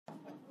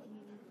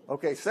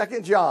Okay,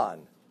 2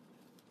 John.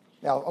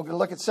 Now, I'm going to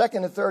look at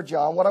 2nd and 3rd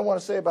John. What I want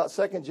to say about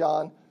 2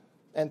 John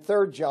and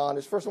 3 John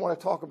is first I want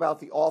to talk about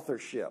the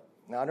authorship.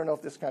 Now, I don't know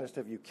if this kind of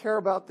stuff, you care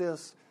about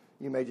this.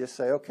 You may just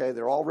say, okay,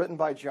 they're all written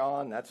by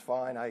John. That's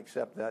fine. I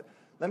accept that.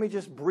 Let me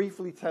just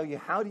briefly tell you,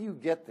 how do you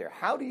get there?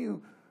 How do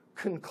you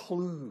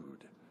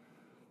conclude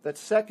that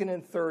 2nd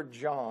and 3rd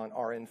John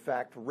are in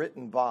fact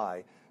written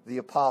by the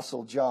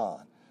Apostle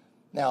John?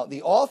 Now,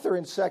 the author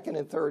in 2nd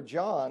and 3rd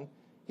John,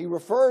 he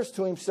refers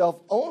to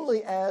himself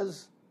only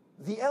as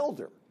the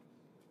elder.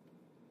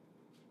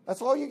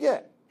 That's all you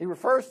get. He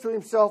refers to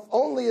himself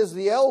only as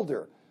the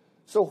elder.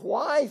 So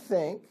why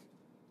think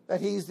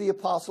that he's the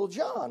Apostle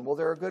John? Well,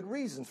 there are good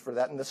reasons for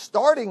that. And the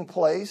starting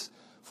place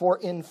for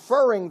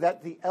inferring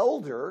that the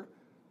elder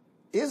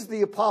is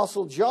the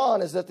Apostle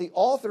John is that the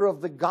author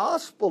of the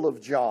Gospel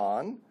of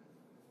John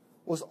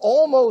was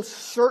almost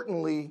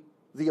certainly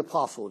the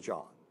Apostle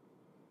John.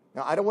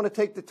 Now, I don't want to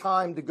take the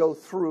time to go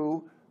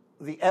through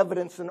the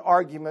evidence and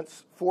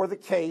arguments for the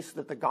case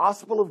that the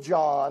Gospel of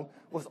John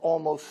was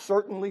almost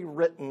certainly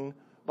written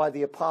by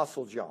the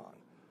Apostle John.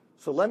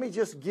 So let me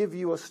just give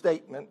you a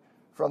statement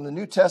from the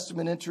New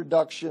Testament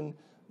introduction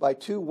by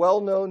two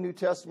well-known New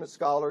Testament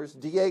scholars,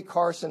 D.A.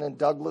 Carson and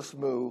Douglas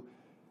Moo,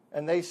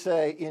 and they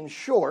say, in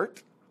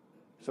short,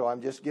 so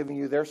I'm just giving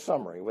you their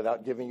summary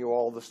without giving you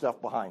all the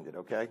stuff behind it,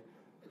 okay?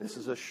 This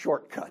is a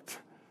shortcut.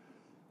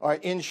 All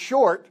right, in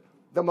short,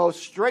 the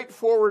most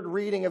straightforward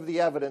reading of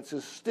the evidence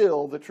is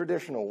still the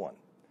traditional one.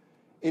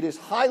 It is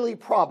highly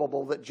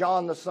probable that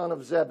John, the son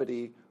of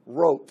Zebedee,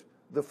 wrote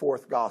the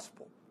fourth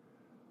gospel.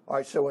 All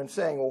right, so in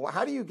saying, well,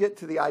 how do you get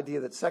to the idea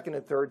that 2nd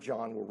and 3rd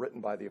John were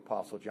written by the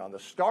Apostle John? The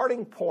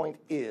starting point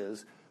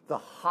is the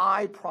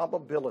high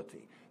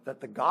probability that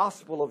the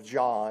Gospel of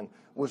John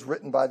was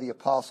written by the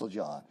Apostle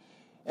John.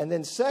 And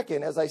then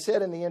second, as I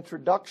said in the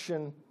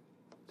introduction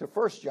to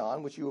 1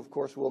 John, which you, of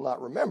course, will not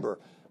remember,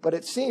 but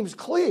it seems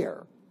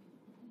clear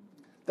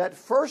that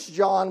 1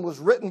 John was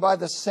written by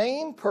the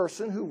same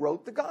person who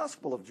wrote the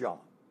Gospel of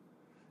John.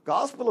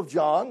 Gospel of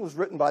John was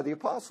written by the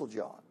Apostle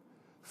John.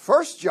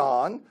 1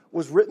 John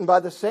was written by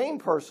the same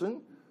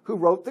person who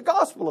wrote the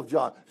Gospel of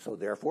John. So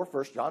therefore,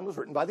 1 John was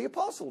written by the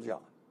Apostle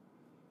John.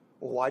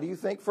 Well, why do you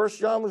think 1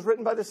 John was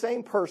written by the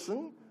same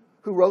person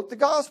who wrote the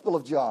Gospel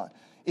of John?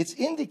 It's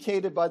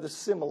indicated by the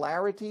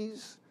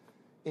similarities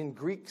in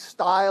Greek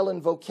style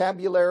and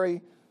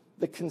vocabulary,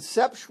 the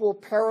conceptual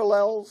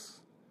parallels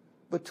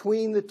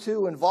between the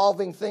two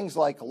involving things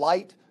like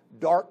light,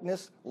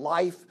 darkness,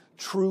 life,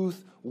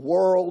 truth,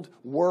 world,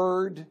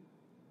 word.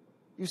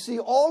 You see,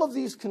 all of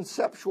these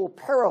conceptual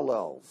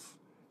parallels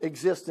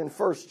exist in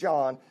 1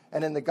 John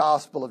and in the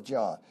Gospel of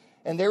John.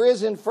 And there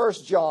is in 1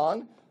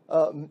 John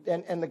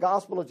and the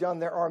Gospel of John,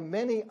 there are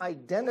many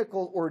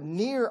identical or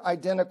near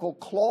identical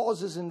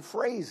clauses and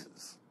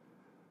phrases.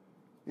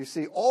 You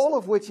see, all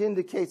of which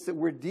indicates that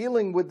we're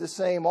dealing with the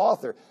same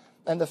author.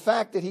 And the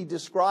fact that he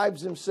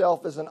describes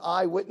himself as an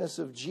eyewitness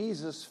of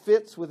Jesus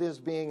fits with his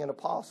being an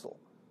apostle.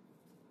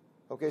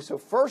 Okay, so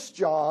 1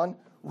 John,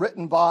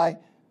 written by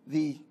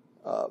the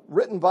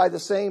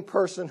same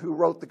person who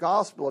wrote the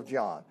Gospel of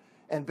John.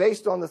 And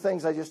based on the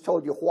things I just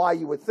told you why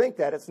you would think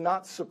that, it's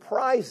not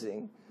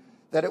surprising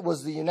that it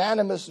was the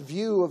unanimous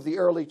view of the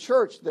early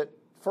church that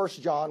 1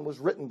 John was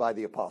written by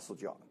the Apostle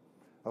John.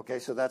 Okay,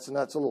 so that's a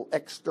little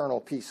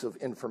external piece of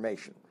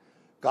information.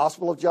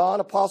 Gospel of John,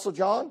 Apostle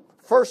John.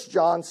 1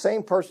 John,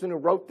 same person who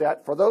wrote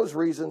that. For those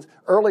reasons,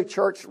 early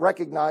church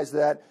recognized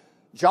that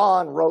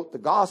John wrote the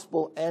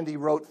Gospel and he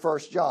wrote 1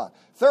 John.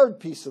 Third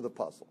piece of the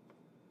puzzle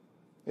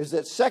is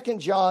that 2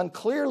 John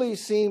clearly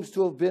seems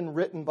to have been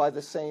written by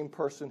the same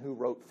person who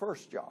wrote 1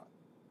 John.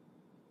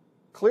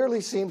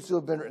 Clearly seems to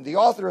have been written. The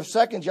author of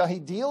 2 John, he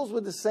deals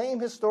with the same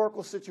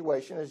historical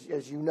situation,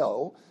 as you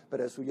know, but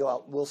as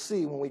we'll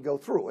see when we go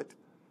through it.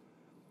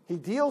 He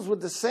deals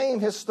with the same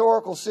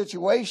historical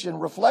situation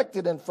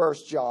reflected in 1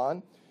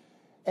 John.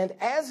 And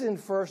as in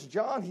 1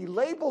 John, he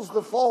labels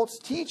the false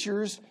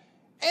teachers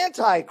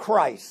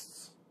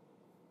antichrists,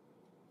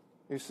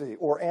 you see,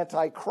 or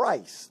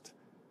antichrist.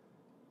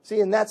 See,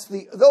 and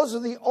those are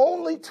the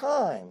only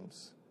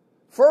times,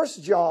 1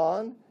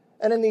 John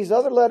and in these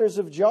other letters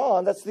of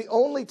John, that's the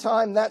only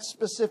time that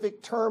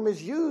specific term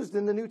is used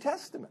in the New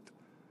Testament.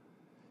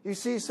 You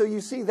see, so you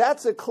see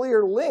that's a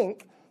clear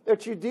link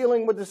that you're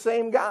dealing with the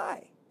same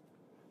guy.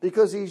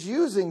 Because he's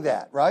using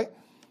that, right?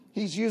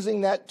 He's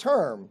using that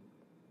term.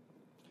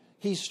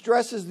 He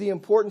stresses the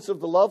importance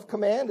of the love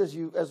command, as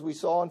we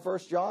saw in 1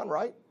 John,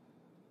 right?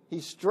 He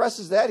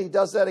stresses that. He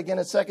does that again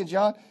in 2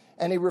 John.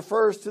 And he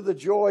refers to the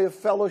joy of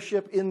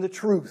fellowship in the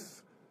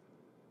truth,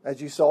 as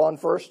you saw in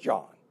 1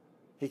 John.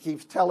 He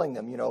keeps telling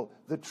them,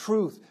 the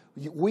truth.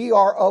 We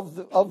are of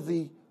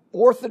the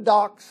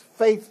orthodox,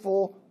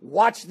 faithful.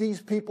 Watch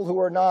these people who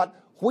are not.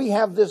 We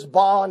have this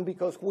bond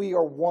because we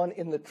are one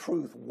in the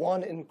truth,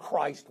 one in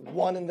Christ,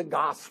 one in the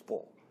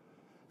gospel.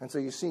 And so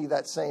you see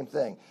that same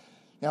thing.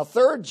 Now,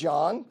 3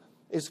 John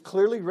is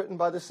clearly written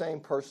by the same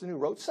person who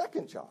wrote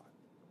 2 John.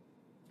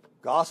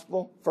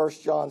 Gospel, 1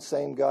 John,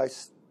 same guy.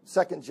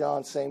 2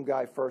 John, same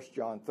guy. 1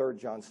 John, 3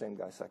 John, same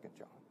guy. 2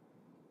 John.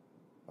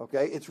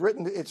 Okay, it's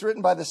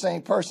written by the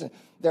same person.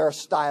 There are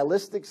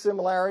stylistic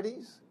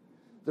similarities.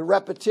 The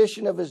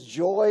repetition of his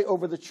joy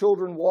over the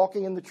children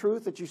walking in the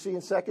truth that you see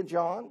in 2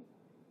 John.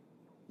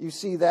 You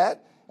see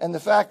that. And the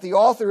fact the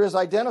author is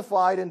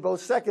identified in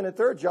both 2 and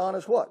 3 John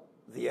as what?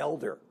 The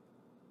elder. All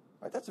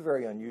right, that's a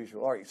very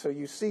unusual. All right, so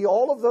you see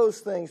all of those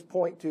things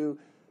point to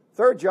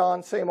 3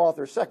 John, same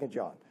author as 2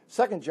 John.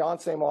 2 John,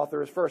 same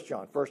author as 1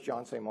 John. 1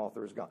 John, same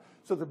author as God.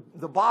 So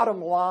the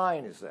bottom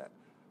line is that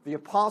the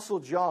Apostle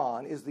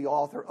John is the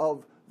author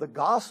of the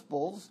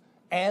Gospels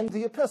and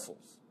the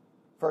Epistles,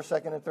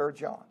 1st, 2nd, and 3rd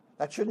John.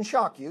 That shouldn't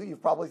shock you.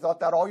 You've probably thought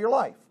that all your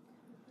life.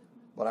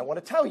 But I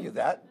want to tell you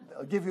that.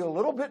 I'll give you a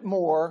little bit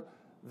more.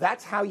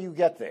 That's how you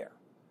get there.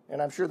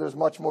 And I'm sure there's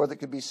much more that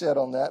could be said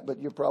on that,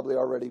 but you're probably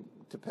all ready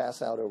to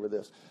pass out over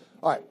this.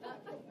 All right.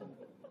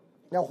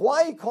 Now,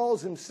 why he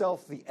calls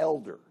himself the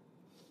elder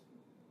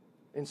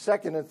in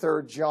 2nd and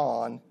 3rd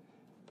John,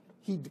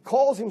 he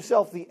calls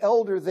himself the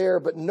elder there,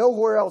 but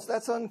nowhere else.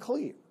 That's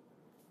unclear.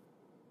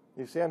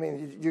 You see, I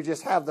mean, you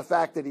just have the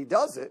fact that he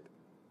does it,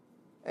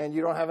 and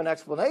you don't have an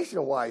explanation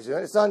of why he's doing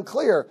it. It's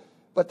unclear,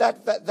 but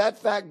that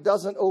fact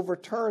doesn't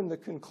overturn the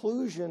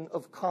conclusion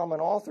of common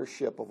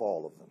authorship of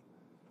all of them,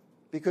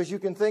 because you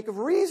can think of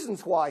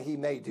reasons why he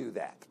may do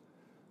that,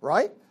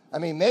 right? I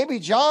mean, maybe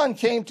John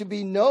came to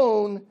be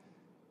known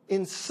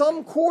in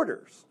some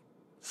quarters,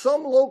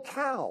 some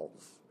locales.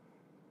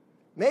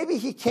 Maybe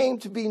he came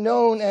to be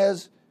known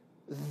as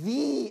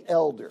the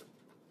elder.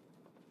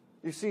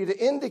 You see, to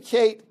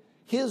indicate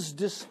his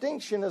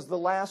distinction as the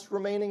last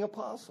remaining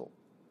apostle.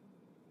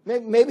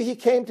 Maybe he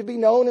came to be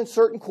known in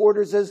certain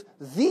quarters as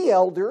the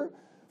elder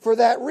for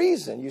that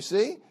reason, you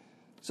see.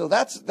 So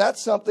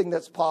that's something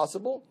that's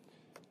possible.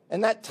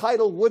 And that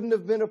title wouldn't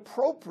have been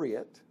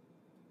appropriate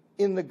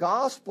in the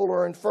Gospel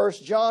or in 1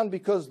 John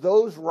because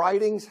those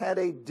writings had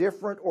a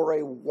different or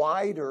a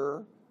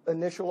wider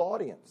initial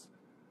audience.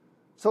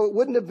 So it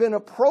wouldn't have been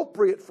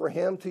appropriate for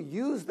him to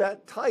use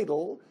that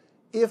title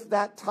if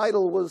that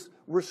title was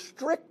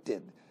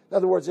restricted. In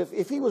other words,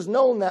 if he was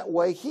known that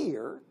way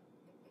here,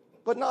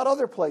 but not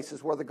other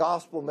places where the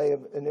gospel may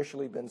have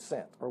initially been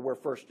sent or where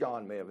 1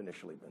 John may have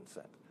initially been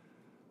sent.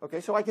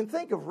 Okay, so I can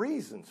think of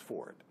reasons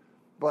for it,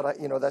 but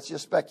that's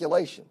just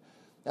speculation.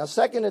 Now,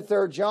 2nd and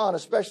 3rd John,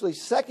 especially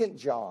 2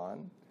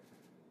 John,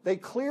 they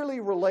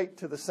clearly relate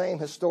to the same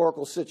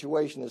historical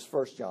situation as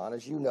 1 John,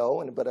 as you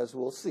know, but as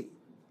we'll see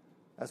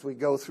as we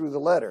go through the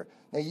letter.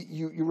 Now,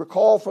 you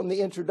recall from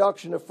the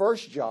introduction of 1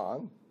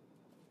 John,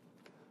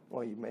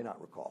 well, you may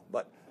not recall,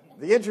 but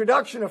the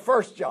introduction of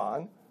 1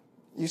 John,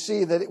 you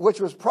see that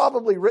which was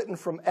probably written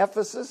from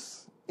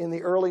Ephesus in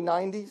the early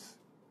 90s.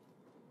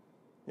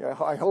 Yeah,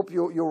 I hope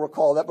you'll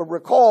recall that, but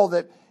recall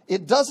that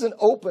it doesn't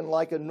open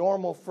like a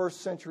normal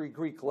first century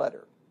Greek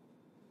letter.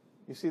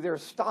 You see, there are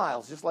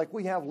styles, just like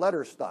we have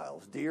letter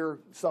styles, dear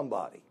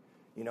somebody,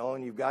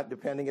 and you've got,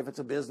 depending if it's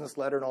a business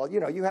letter and all,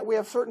 we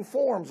have certain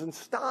forms and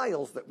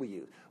styles that we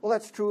use. Well,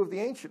 that's true of the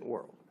ancient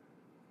world.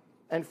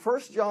 And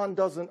 1 John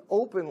doesn't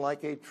open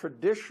like a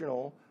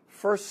traditional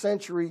first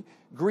century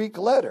Greek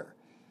letter,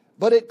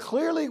 but it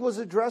clearly was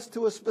addressed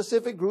to a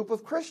specific group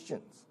of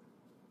Christians.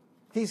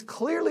 He's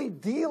clearly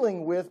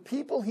dealing with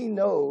people he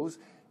knows,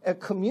 a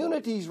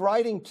community he's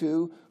writing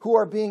to who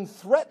are being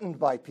threatened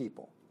by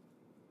people.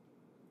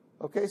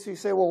 Okay, so you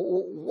say, well,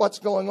 what's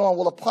going on?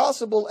 Well, a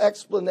possible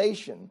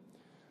explanation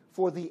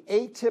for the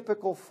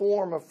atypical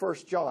form of 1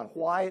 John,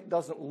 why it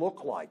doesn't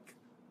look like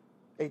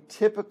a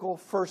typical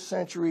first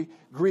century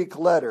Greek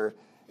letter,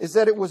 is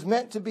that it was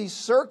meant to be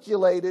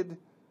circulated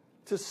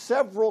to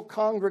several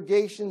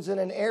congregations in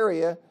an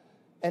area,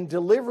 and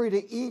delivery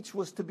to each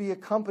was to be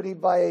accompanied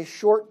by a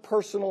short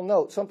personal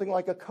note, something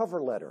like a cover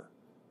letter.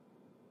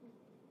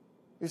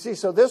 You see,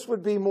 so this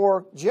would be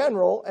more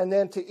general, and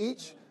then to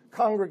each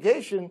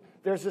congregation,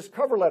 there's this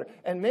cover letter.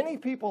 And many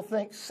people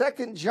think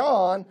 2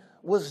 John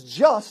was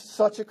just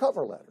such a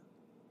cover letter.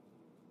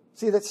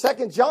 See, that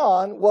 2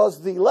 John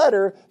was the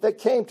letter that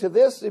came to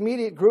this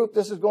immediate group.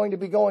 This is going to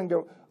be going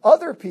to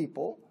other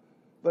people,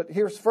 but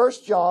here's 1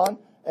 John,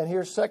 and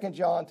here's 2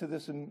 John to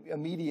this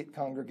immediate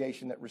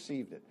congregation that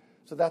received it.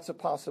 So that's a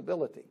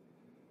possibility.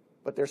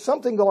 But there's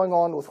something going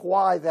on with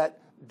why that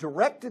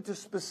directed to a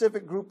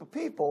specific group of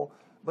people,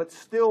 but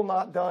still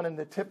not done in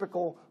the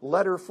typical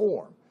letter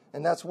form.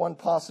 And that's one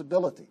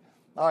possibility.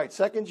 All right,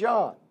 2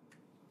 John.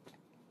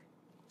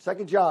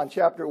 2 John,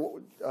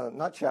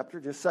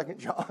 just 2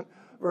 John,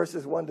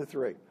 verses 1 to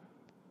 3.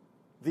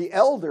 The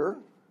elder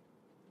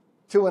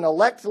to an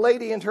elect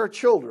lady and her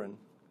children,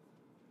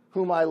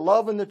 whom I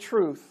love in the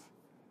truth,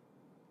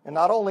 and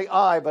not only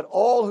I, but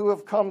all who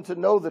have come to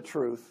know the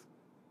truth,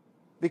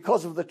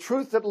 because of the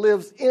truth that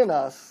lives in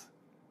us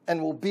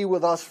and will be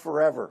with us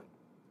forever.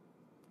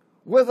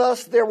 With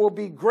us there will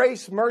be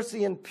grace,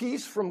 mercy, and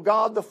peace from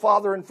God the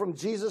Father and from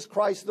Jesus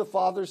Christ the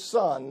Father's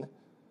Son,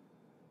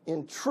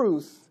 in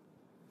truth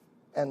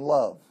and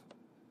love.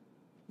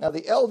 Now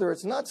the elder,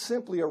 it's not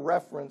simply a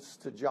reference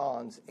to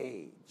John's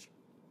age.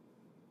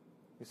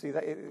 You see,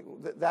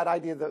 that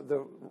idea,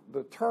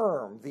 the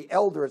term, the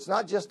elder, it's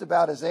not just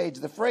about his age.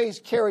 The phrase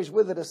carries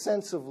with it a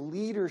sense of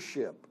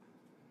leadership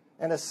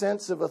and a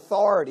sense of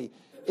authority.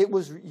 It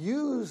was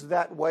used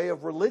that way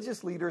of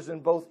religious leaders in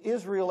both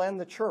Israel and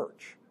the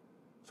church.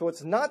 So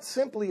it's not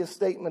simply a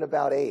statement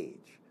about age.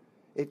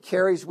 It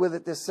carries with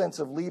it this sense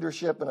of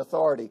leadership and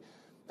authority.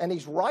 And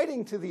he's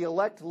writing to the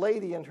elect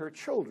lady and her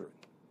children.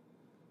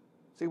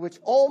 See, which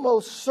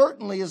almost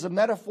certainly is a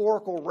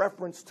metaphorical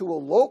reference to a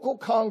local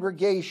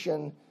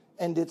congregation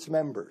and its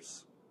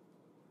members.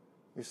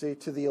 You see,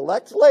 to the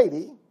elect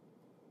lady,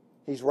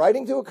 he's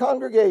writing to a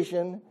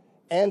congregation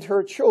and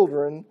her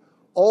children,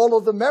 all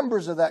of the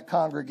members of that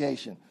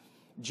congregation.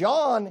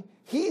 John,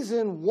 he's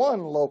in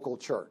one local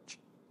church,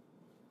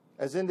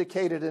 as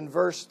indicated in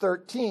verse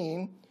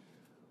 13,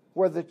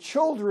 where the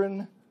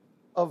children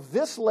of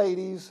this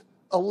lady's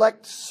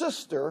elect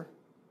sister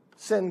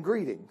send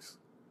greetings.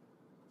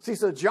 See,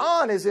 so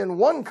John is in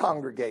one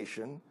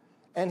congregation,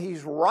 and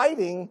he's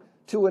writing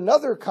to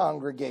another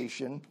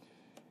congregation,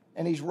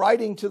 and he's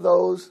writing to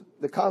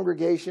the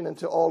congregation and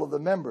to all of the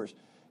members.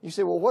 You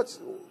say, well,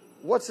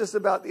 what's this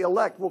about the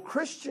elect? Well,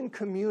 Christian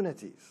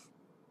communities,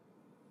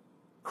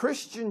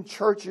 Christian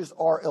churches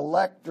are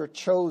elect or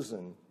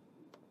chosen,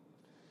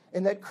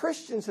 and that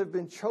Christians have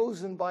been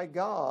chosen by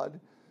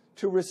God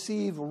to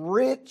receive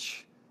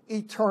rich,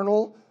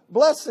 eternal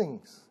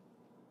blessings.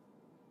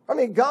 I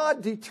mean,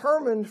 God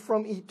determined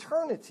from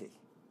eternity.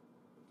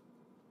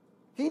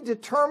 He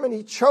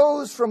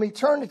chose from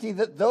eternity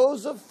that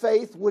those of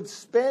faith would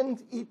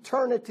spend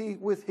eternity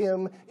with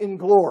Him in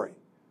glory.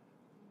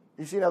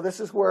 You see, now this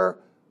is where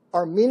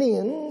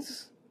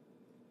Arminians,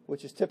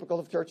 which is typical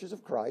of churches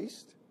of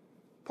Christ,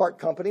 part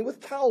company with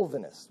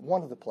Calvinists,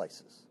 one of the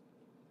places.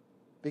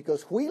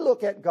 Because we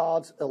look at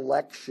God's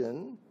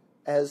election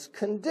as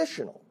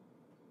conditional.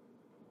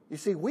 You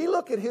see, we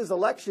look at His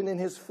election in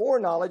His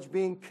foreknowledge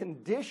being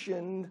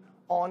conditioned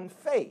on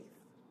faith.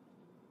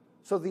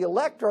 So the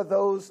elect are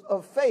those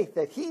of faith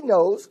that He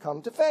knows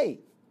come to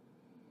faith.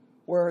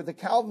 Where the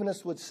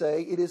Calvinists would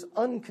say it is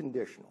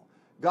unconditional.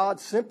 God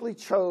simply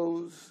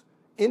chose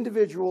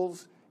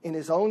individuals in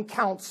His own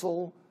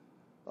counsel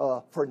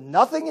for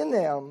nothing in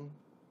them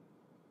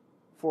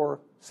for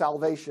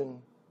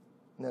salvation.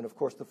 And then, of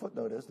course, the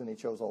footnote is, then He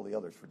chose all the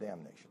others for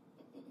damnation.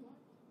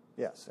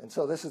 Yes, and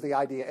so this is the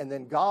idea. And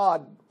then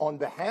God, on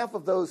behalf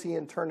of those He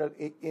in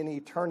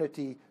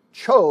eternity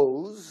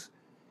chose,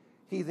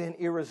 He then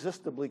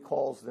irresistibly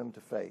calls them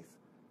to faith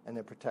and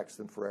then protects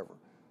them forever.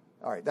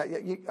 All right,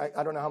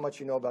 I don't know how much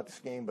you know about the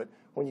scheme, but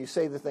when you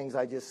say the things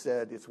I just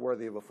said, it's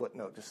worthy of a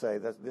footnote to say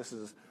that this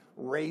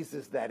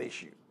raises that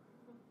issue.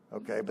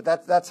 Okay, but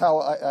that's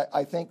how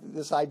I think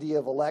this idea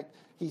of elect,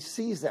 He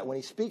sees that. When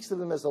He speaks to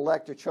them as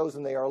elect or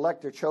chosen, they are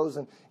elect or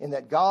chosen, in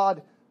that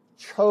God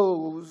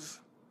chose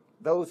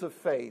those of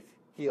faith.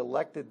 He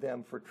elected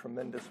them for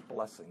tremendous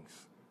blessings.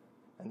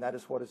 And that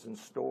is what is in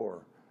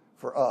store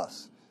for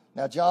us.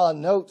 Now,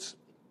 John notes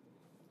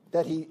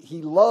that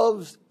he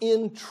loves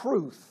in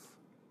truth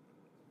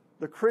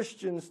the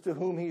Christians to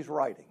whom he's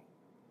writing.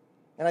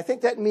 And I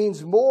think that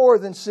means more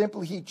than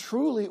simply he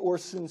truly or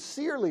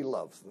sincerely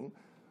loves them,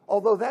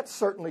 although that's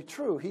certainly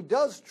true. He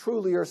does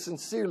truly or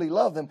sincerely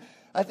love them.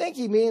 I think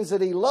he means that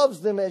he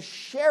loves them as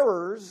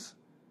sharers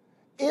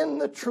in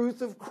the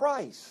truth of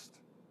Christ.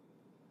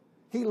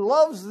 He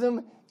loves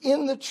them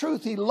in the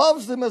truth. He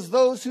loves them as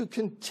those who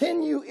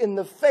continue in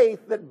the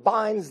faith that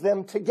binds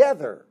them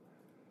together.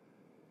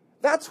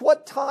 That's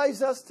what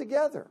ties us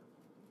together.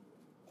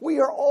 We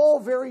are all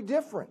very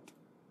different,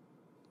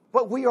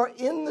 but we are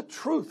in the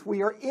truth.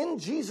 We are in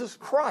Jesus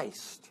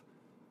Christ,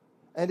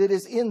 and it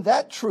is in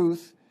that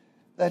truth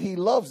that He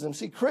loves them.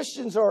 See,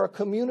 Christians are a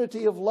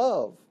community of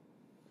love.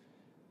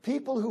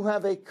 People who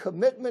have a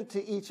commitment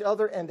to each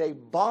other and a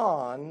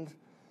bond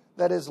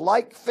that is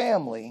like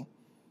family.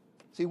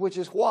 See, which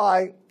is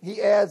why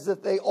he adds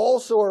that they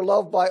also are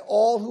loved by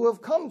all who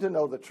have come to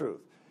know the truth.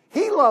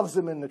 He loves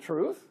them in the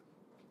truth.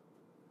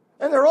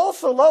 And they're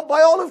also loved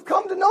by all who've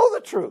come to know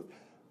the truth.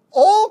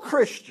 All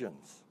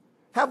Christians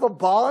have a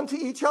bond to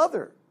each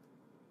other.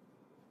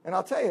 And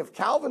I'll tell you, if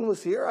Calvin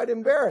was here, I'd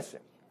embarrass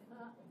him.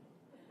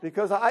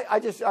 Because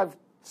I've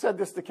said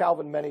this to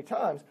Calvin many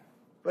times,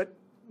 but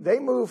they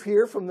move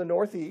here from the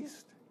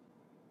Northeast,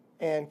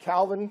 and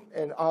Calvin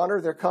and Honor,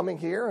 they're coming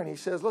here, and he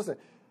says, listen,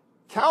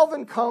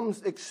 Calvin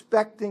comes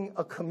expecting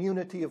a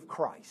community of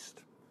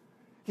Christ.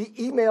 He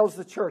emails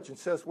the church and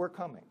says, we're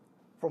coming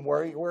from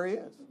where he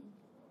is.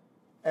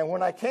 And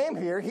when I came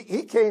here,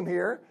 he came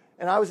here,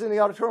 and I was in the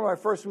auditorium when I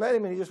first met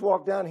him, and he just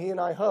walked down, he and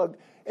I hugged.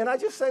 And I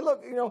just say,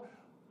 look,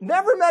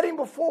 never met him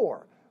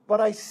before, but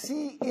I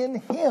see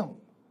in him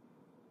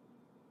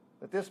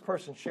that this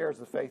person shares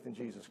the faith in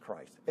Jesus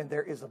Christ. And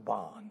there is a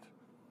bond.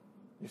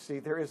 You see,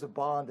 there is a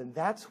bond, and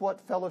that's what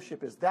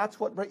fellowship is. That's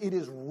what it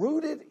is,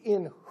 rooted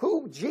in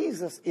who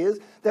Jesus is,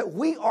 that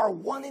we are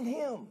one in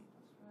Him.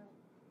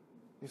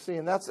 You see,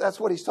 and that's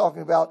what he's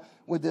talking about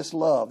with this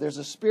love. There's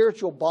a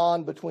spiritual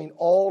bond between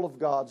all of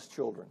God's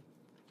children.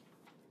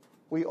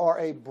 We are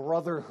a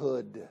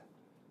brotherhood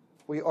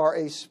We are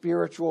a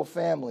spiritual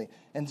family.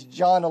 And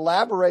John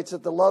elaborates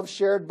that the love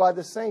shared by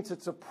the saints,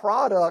 it's a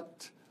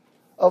product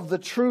of the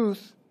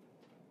truth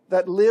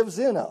that lives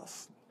in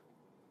us.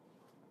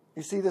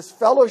 You see, this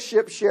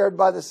fellowship shared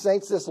by the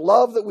saints, this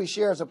love that we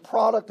share is a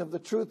product of the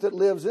truth that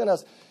lives in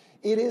us.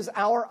 It is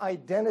our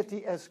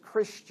identity as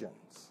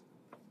Christians.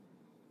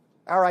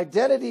 Our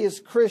identity as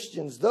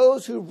Christians,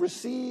 those who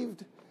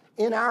received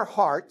in our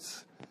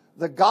hearts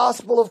the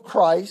gospel of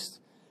Christ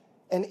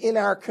and in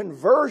our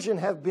conversion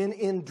have been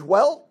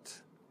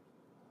indwelt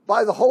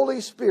by the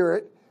Holy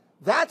Spirit,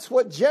 that's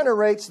what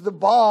generates the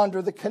bond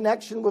or the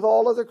connection with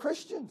all other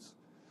Christians.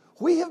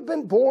 We have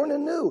been born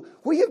anew.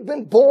 We have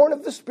been born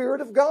of the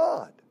Spirit of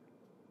God.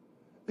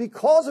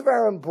 Because of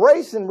our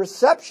embrace and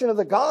reception of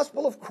the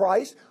gospel of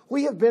Christ,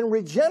 we have been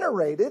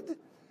regenerated,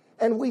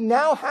 and we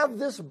now have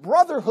this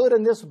brotherhood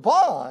and this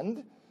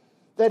bond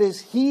that is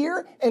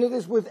here, and it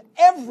is with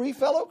every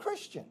fellow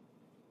Christian.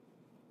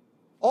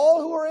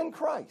 All who are in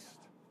Christ.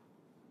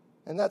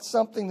 And that's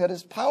something that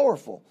is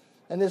powerful.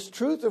 And this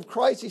truth of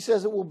Christ, he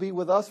says it will be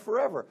with us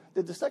forever.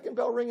 Did the second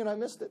bell ring and I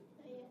missed it?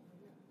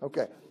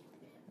 Okay.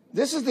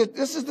 This is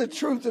the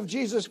truth of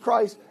Jesus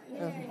Christ.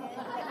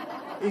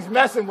 He's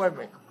messing with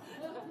me.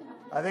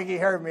 I think he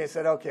heard me and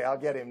said, okay, I'll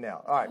get him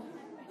now. All right.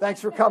 Thanks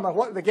for coming.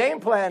 What the game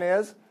plan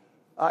is,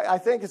 I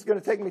think it's going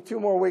to take me 2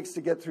 more weeks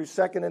to get through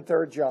 2nd and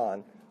 3rd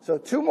John. So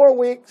 2 more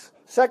weeks,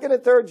 2nd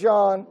and 3rd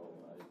John,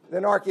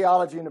 then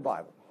archaeology in the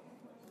Bible.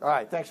 All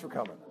right. Thanks for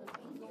coming.